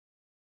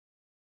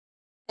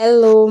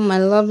Hello my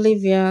lovely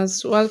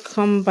viewers,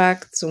 welcome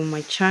back to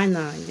my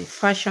channel, the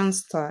fashion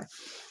star.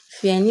 If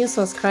you are new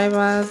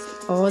subscribers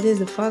or this is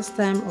the first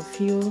time of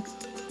you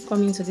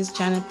coming to this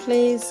channel,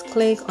 please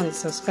click on the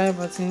subscribe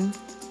button,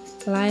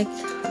 like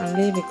and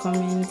leave a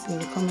comment in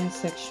the comment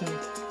section.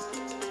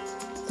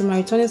 To my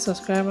returning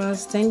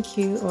subscribers, thank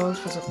you all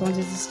for supporting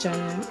this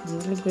channel. I'm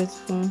really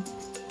grateful.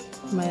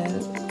 My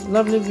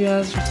lovely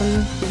viewers,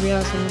 returning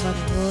viewers all over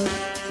the world,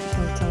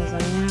 from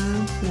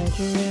Tanzania,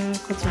 Nigeria,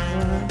 Cote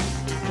d'Ivoire,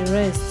 the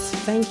rest,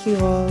 thank you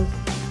all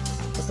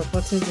for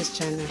supporting this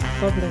channel.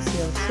 God bless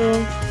you all.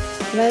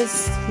 So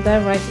let's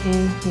dive right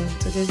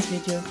into this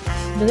video.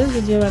 In this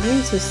video we're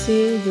going to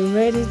see the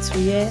ready to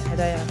wear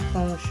Adire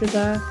from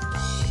Sugar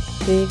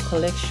Day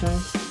collection.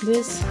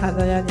 This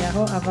Adire, they are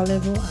all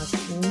available as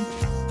in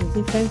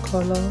different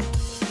color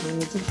and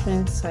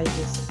different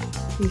sizes.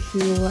 If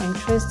you are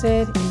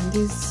interested in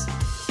this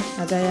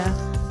Adire,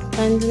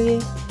 kindly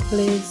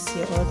place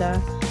your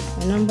order.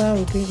 My number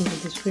will be in the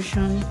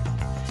description.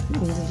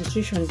 In the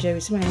description there,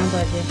 you see my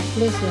number there.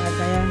 Place your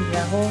Adire, they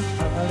are all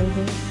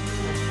available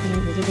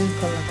in different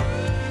color,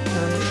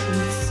 and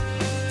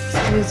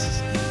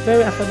it's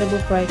very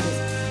affordable prices.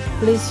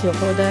 Place your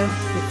order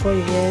before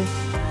you wear,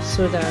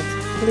 so that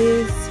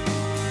please.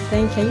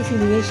 Thank you. You see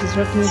the way she's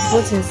rocking it,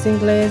 both in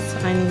singlets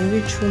and in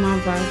rich woman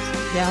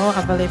bags. They are all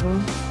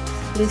available.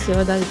 Place your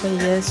order before you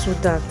wear, so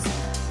that.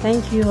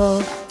 Thank you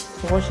all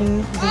for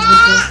watching this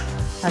video.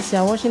 As you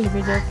are watching the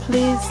video,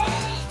 please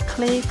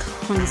click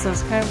on the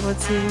subscribe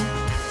button.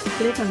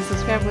 Click on the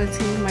subscribe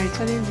button. My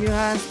returning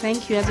viewers,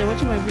 thank you. As you're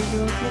watching my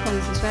video, click on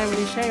the subscribe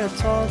button. Share your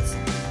thoughts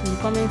in the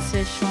comment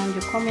section.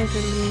 The comment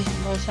link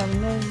will also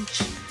know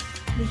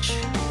which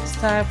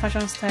style,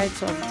 fashion style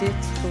to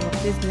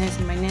update next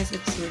in my next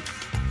episode.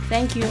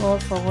 Thank you all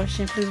for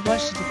watching. Please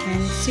watch the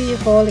end. See you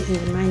all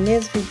in my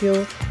next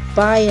video.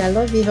 Bye. I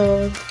love you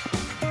all.